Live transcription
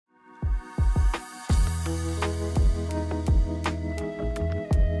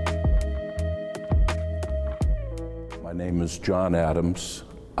name is John Adams.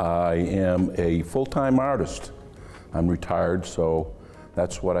 I am a full-time artist. I'm retired, so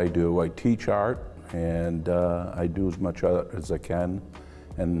that's what I do. I teach art, and I do as much art as I can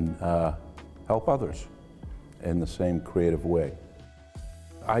and help others in the same creative way.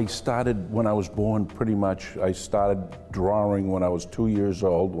 I started when I was born, pretty much. I started drawing when I was 2 years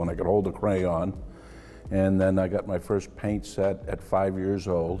old, when I could hold a crayon. And then I got my first paint set at 5 years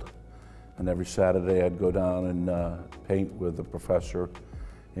old. And every Saturday I'd go down and paint with the professor.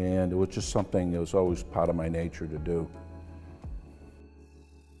 And it was just something that was always part of my nature to do.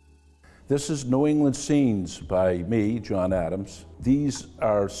 This is New England Scenes by me, John Adams. These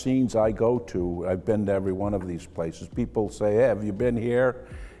are scenes I go to. I've been to every one of these places. People say, hey, have you been here?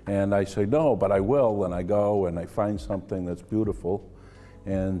 And I say, no, but I will. And I go and I find something that's beautiful.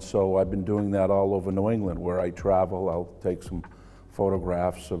 And so I've been doing that all over New England. Where I travel, I'll take some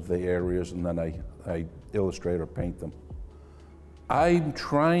photographs of the areas and then I illustrate or paint them. I'm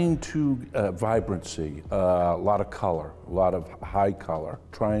trying to vibrancy, a lot of color, a lot of high color,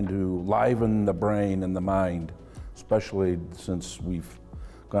 trying to liven the brain and the mind, especially since we've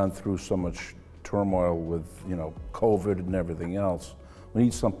gone through so much turmoil with, COVID and everything else. We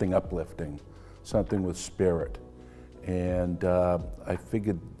need something uplifting, something with spirit. And I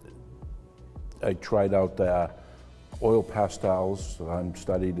figured I tried out oil pastels. I'm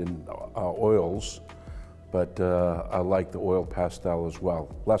studied in oils. But I like the oil pastel as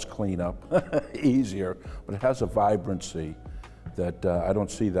well. Less cleanup, easier, but it has a vibrancy that I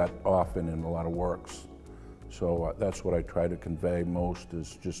don't see that often in a lot of works. So that's what I try to convey most,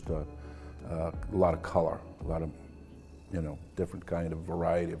 is just a lot of color, a lot of, different kind of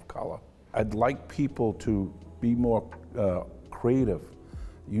variety of color. I'd like people to be more creative,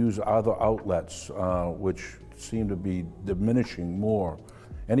 use other outlets, which seem to be diminishing more.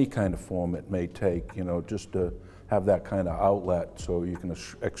 Any kind of form it may take, just to have that kind of outlet so you can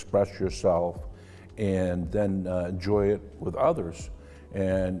express yourself and then enjoy it with others.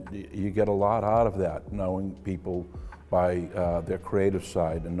 And you get a lot out of that, knowing people by their creative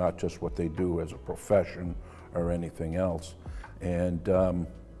side and not just what they do as a profession or anything else. And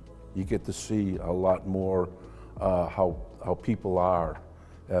you get to see a lot more how people are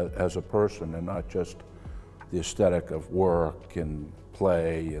as a person, and not just the aesthetic of work and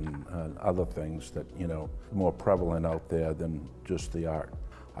play and other things that, more prevalent out there than just the art.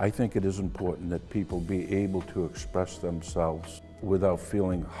 I think it is important that people be able to express themselves without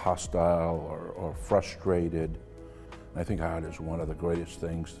feeling hostile or frustrated. I think art is one of the greatest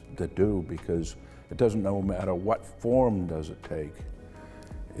things to do, because it doesn't matter what form does it take.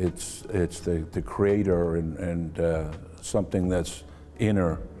 It's the creator and something that's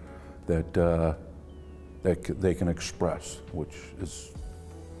inner that they can express, which is,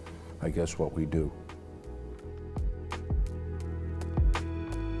 I guess, what we do.